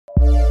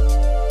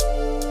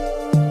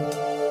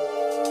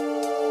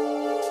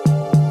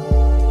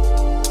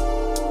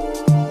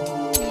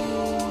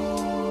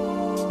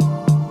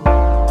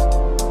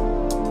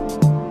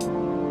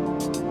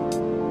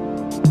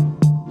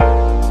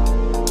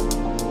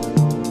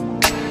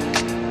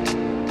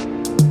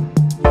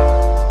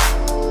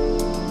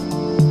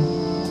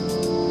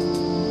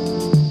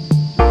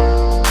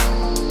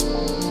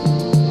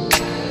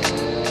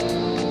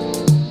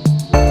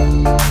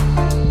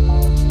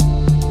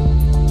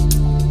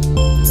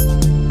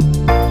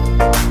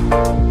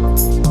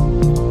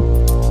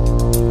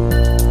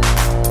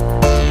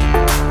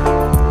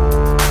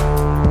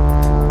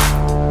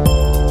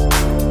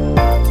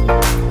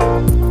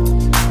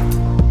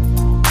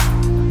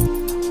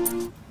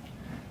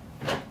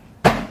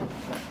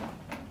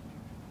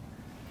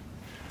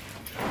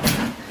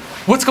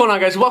What's going on,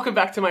 guys? Welcome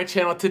back to my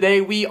channel.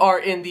 Today we are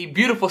in the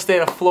beautiful state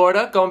of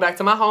Florida, going back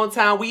to my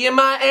hometown. We in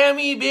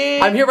Miami,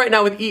 bitch. I'm here right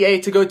now with EA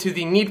to go to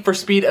the Need for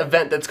Speed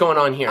event that's going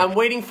on here. I'm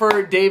waiting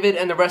for David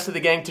and the rest of the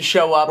gang to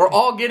show up. We're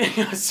all getting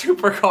a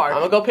supercar. I'm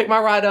gonna go pick my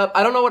ride up.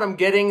 I don't know what I'm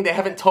getting. They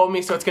haven't told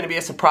me, so it's gonna be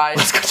a surprise.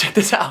 Let's go check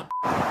this out.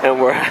 And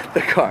we're at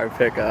the car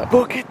pickup.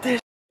 Look at this.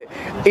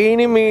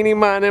 Eeny, meeny,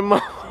 miny, mo.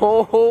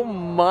 Oh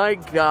my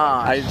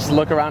god. I just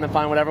look around and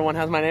find whatever one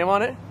has my name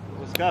on it.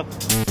 Let's go.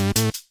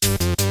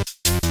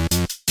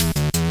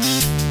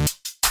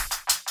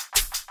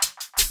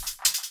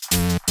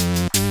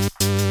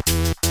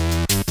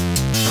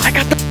 I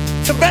got the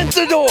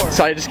Aventador!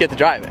 So I just get to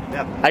drive it.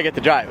 Yep. I get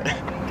to drive it.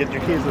 Get your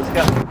keys, let's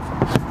go.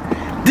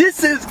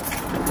 This is...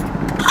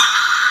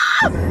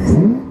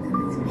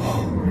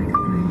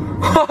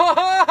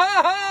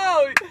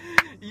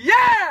 Yeah!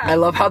 I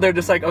love how they're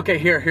just like, okay,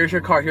 here's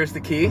your car, here's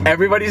the key.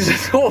 Everybody's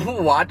just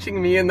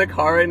watching me in the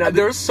car right now.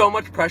 There's so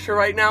much pressure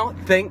right now.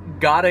 Thank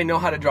God I know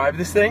how to drive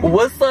this thing.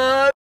 What's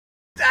up?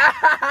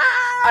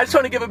 I just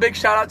want to give a big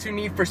shout out to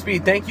Need for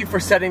Speed. Thank you for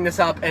setting this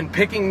up and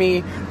picking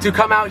me to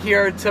come out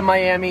here to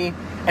Miami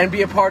and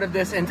be a part of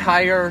this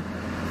entire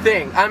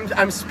thing.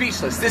 I'm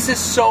speechless. This is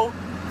so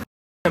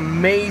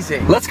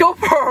amazing. Let's go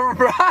for a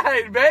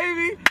ride,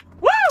 baby.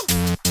 Woo!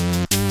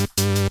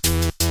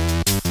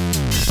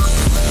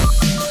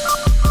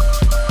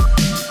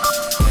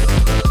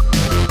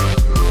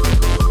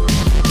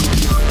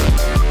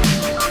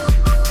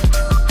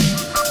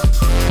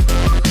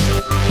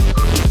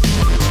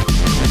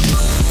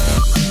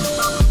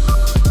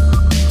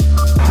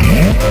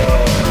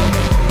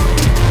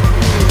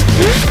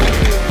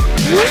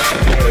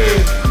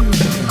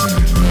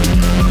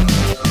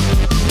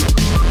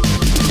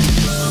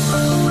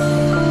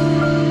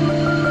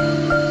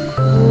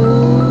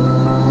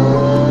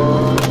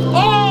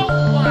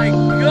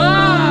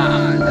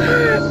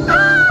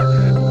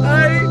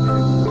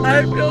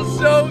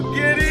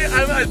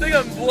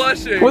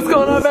 What's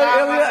going on, baby?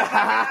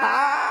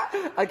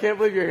 I can't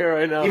believe you're here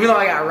right now. Even though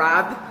I got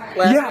robbed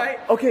last night?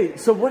 Okay,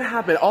 so what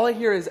happened? All I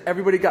hear is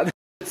everybody got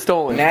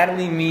stolen.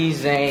 Natalie, me,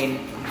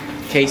 Zane,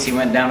 Casey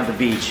went down to the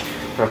beach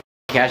for a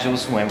casual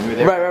swim. We were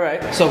there.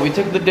 Right. So we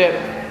took the dip,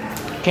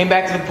 came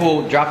back to the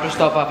pool, dropped our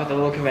stuff off at the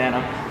little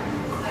cabana.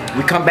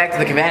 We come back to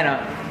the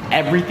cabana,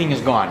 everything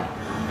is gone.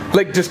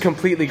 Like, just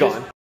completely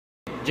gone?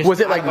 Just was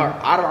it like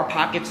out of our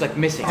pockets, like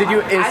missing? Did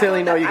you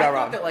instantly know you got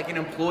robbed? I thought that like an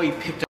employee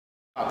picked up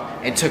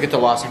and took it to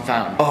Lost and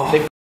Found. Oh.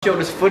 They showed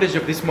us footage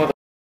of this motherfucker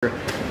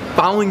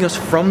following us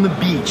from the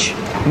beach.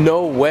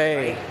 No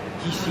way.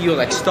 He was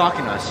like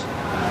stalking us,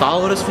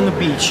 followed us from the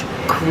beach,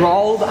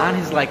 crawled on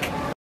his like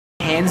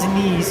hands and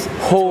knees.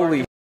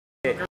 Holy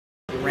shit.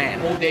 Ran.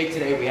 Whole day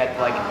today we had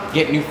to like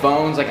get new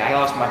phones. Like I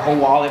lost my whole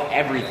wallet,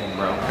 everything,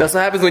 bro. That's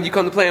what happens when you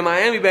come to play in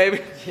Miami,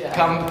 baby. Yeah.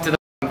 Come to the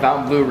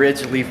Fountain Blue,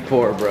 rich, leave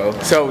poor, bro.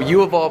 So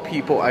you of all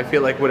people, I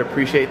feel like would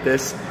appreciate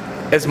this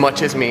as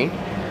much as me.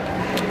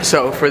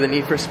 So for the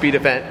Need for Speed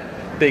event,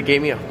 they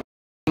gave me a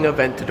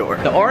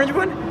Aventador. The orange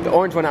one? The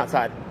orange one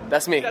outside.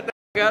 That's me.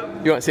 You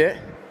want to see it?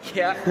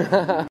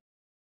 Yeah.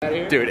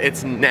 Dude,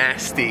 it's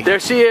nasty. There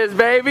she is,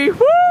 baby.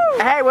 Woo!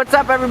 Hey, what's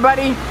up,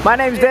 everybody? My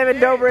name's David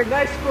Dobrik.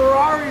 Nice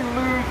Ferrari,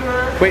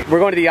 loser. Wait, we're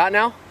going to the yacht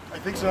now? I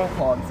think so.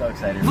 Oh, I'm so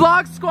excited.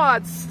 Vlog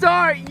Squad,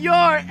 start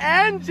your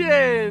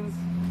engines!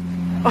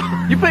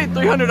 You paid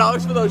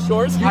 $300 for those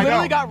shorts? You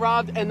literally got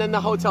robbed and then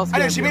the hotel scammed. I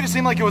know, she made it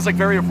seem like it was like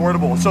very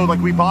affordable. So like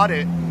we bought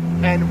it,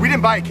 and we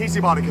didn't buy it, Casey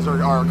bought it because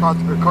our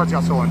cards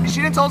got stolen.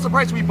 She didn't tell us the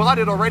price, we bought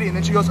it already, and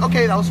then she goes,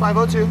 okay, that was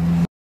 $502.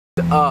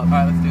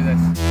 Alright, let's do this.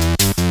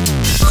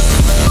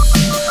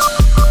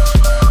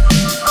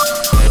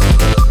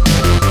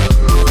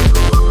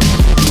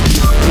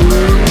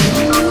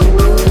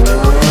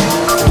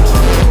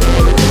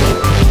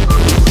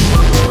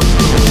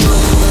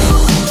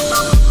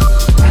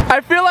 I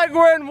feel like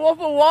we're in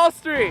Wolf of Wall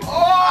Street.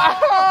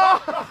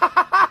 Oh!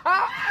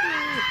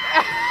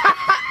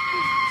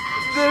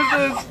 This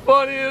is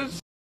funny as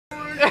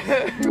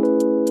shit.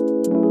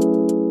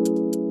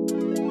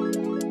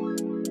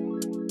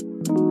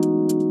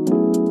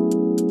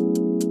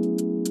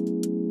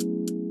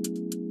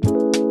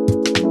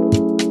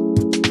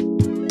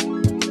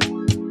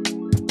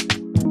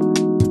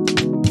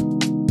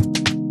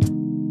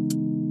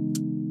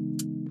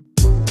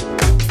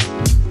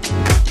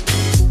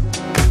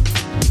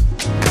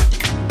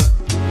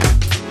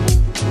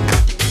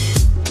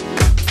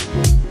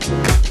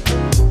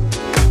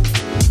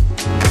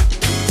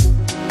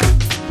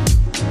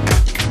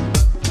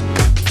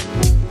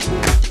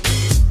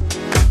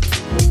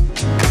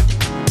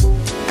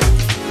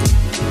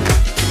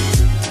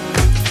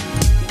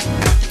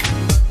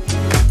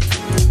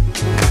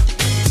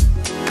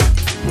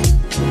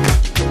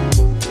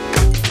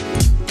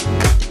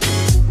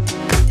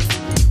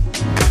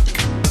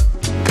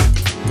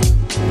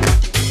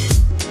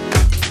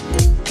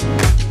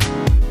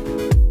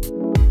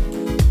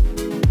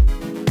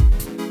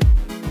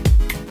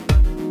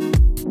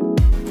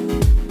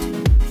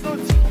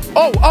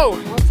 Oh!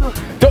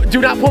 Do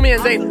not pull me in,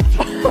 Zane.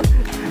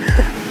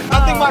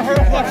 I think my hair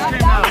looks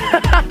streamed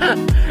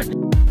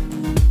out.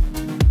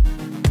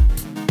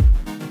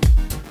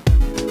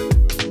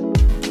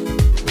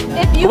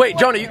 Wait,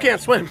 Jonah, you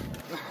can't swim.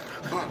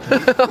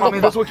 I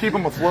mean, this will keep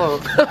him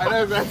afloat. I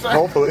know, that's right.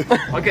 Hopefully.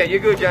 Okay, you're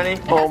good, Johnny.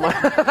 Oh my.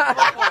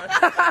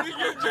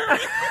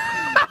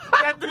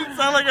 That didn't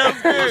sound like I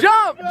was good.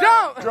 Jump!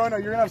 Jump! Jonah,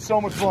 you're gonna have so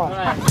much fun. Look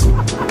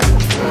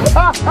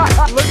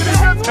at his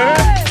head.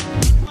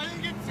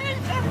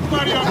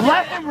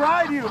 Let him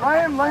ride you.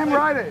 Let him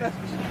ride it.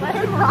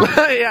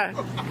 Yeah.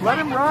 Let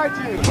him ride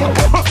you.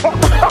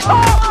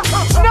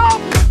 No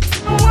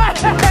way!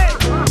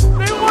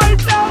 They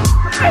wiped out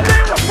and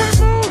they were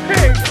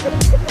moving!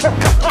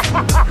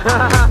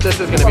 This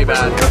is gonna be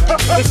bad.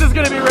 This is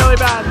gonna be really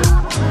bad.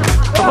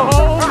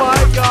 Oh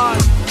my god.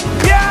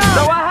 Yeah!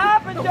 So what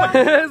happened, John?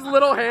 His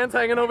little hands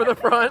hanging over the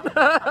front.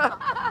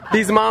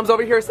 These moms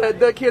over here said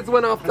the kids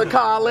went off to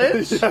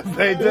college. Yes,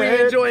 they did.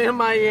 We enjoy in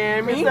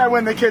Miami. It's that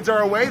when the kids are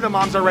away, the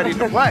moms are ready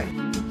to play.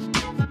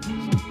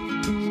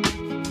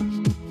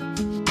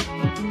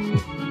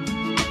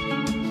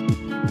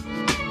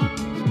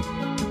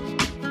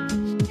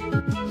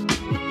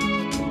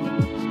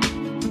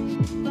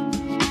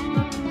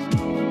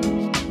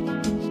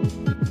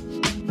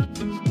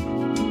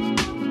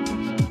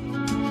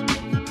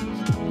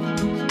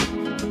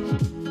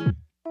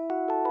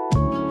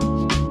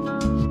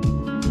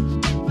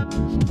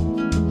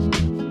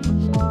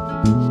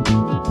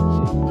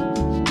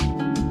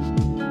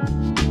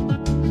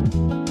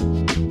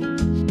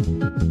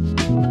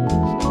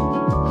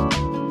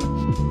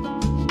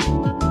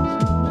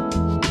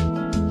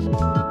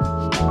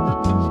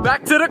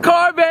 Back to the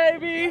car,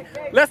 baby!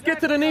 Let's get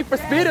to the Need for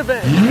Speed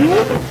event.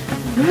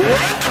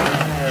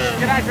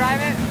 Can I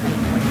drive it?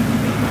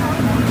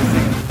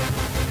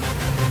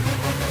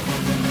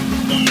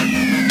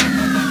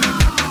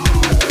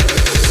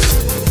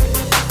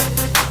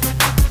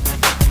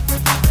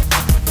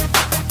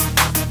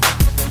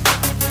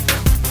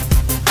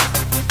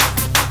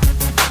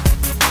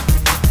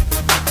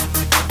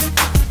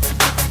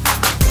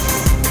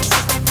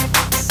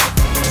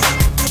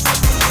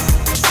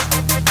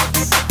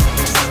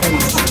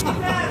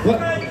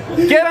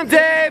 Get him,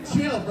 Dave!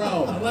 Chill,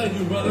 bro. I like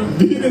you, brother.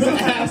 Beat his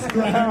ass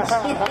crack.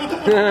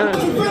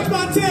 French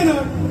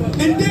Montana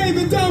and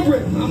David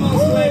Dobrik. I'm all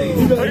sweaty.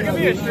 He's gonna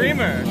be a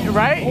streamer.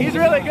 Right? He's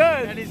really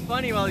good. And he's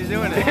funny while he's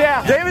doing it.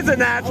 Yeah, David's a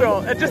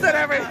natural. It's just at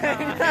everything.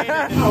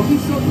 Oh,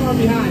 he's so far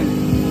behind.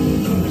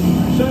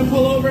 Should I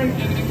pull over and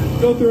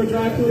go through a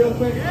drive-thru real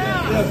quick?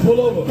 Yeah, pull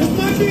over. This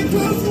might be a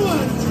close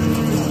one,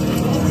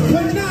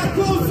 but not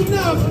close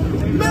enough.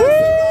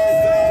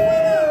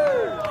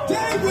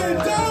 David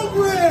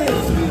Dobrik!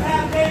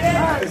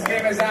 This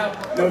game is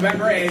out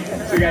November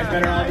 8th, so you guys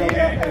better all go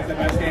get it. It's the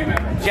best game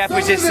ever. Jeff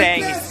was just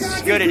saying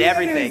he's good at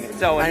everything. It's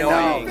so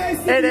annoying.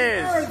 It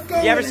is.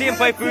 You ever see him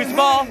play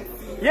foosball?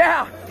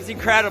 Yeah. He's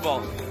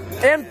incredible.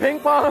 And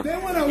ping pong.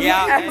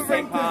 Yeah, and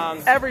ping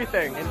pong.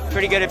 Everything.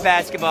 Pretty good at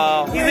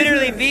basketball. He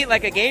literally beat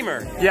like a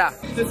gamer. Yeah.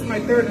 This is my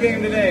third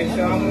game today,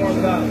 so I'm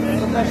warmed up.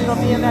 Professional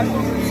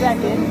BMX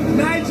second.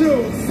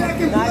 Nigel,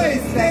 second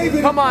place.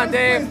 David, Come on,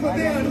 Dave. but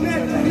they are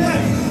neck to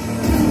neck.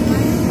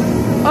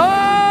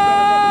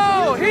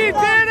 Oh! He did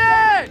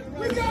it!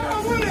 We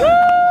got a winner.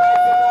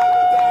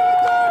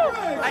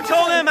 I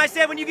told him, I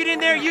said, when you get in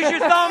there, use your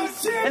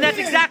thumbs. And that's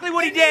exactly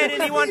what he did,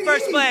 and he won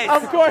first place.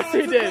 Of course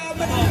he did.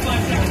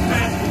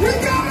 We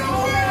got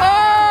a winner.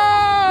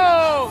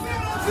 Oh!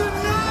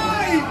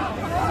 Tonight.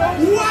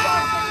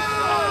 Wow.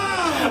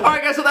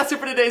 Alright guys, so that's it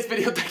for today's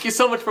video. Thank you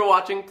so much for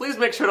watching. Please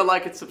make sure to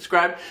like and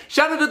subscribe.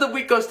 Shout out of the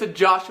week goes to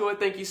Joshua.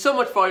 Thank you so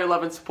much for all your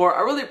love and support.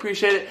 I really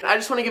appreciate it. I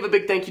just want to give a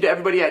big thank you to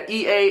everybody at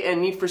EA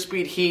and Need for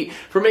Speed Heat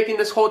for making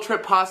this whole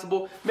trip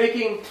possible,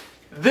 making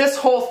this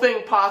whole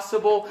thing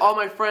possible. All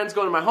my friends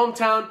going to my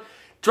hometown,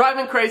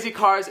 driving crazy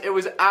cars. It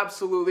was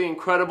absolutely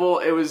incredible.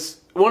 It was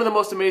one of the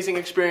most amazing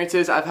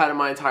experiences I've had in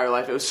my entire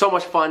life. It was so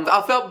much fun.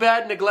 I felt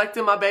bad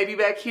neglecting my baby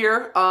back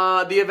here.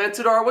 The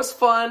Aventador was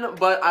fun,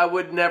 but I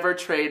would never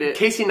trade it.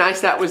 Casey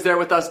Neistat was there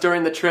with us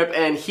during the trip,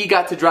 and he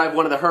got to drive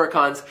one of the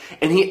Huracans,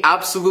 and he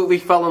absolutely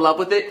fell in love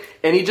with it.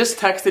 And he just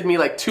texted me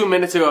like 2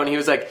 minutes ago, and he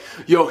was like,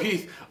 "Yo,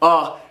 Heath,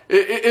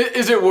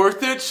 is it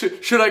worth it?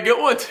 Should I get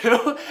one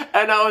too?"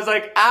 And I was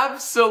like,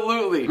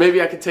 absolutely.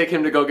 Maybe I could take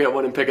him to go get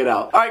one and pick it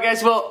out. Alright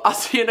guys, well, I'll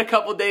see you in a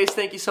couple days.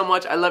 Thank you so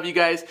much. I love you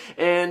guys,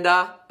 and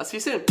I'll see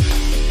you soon.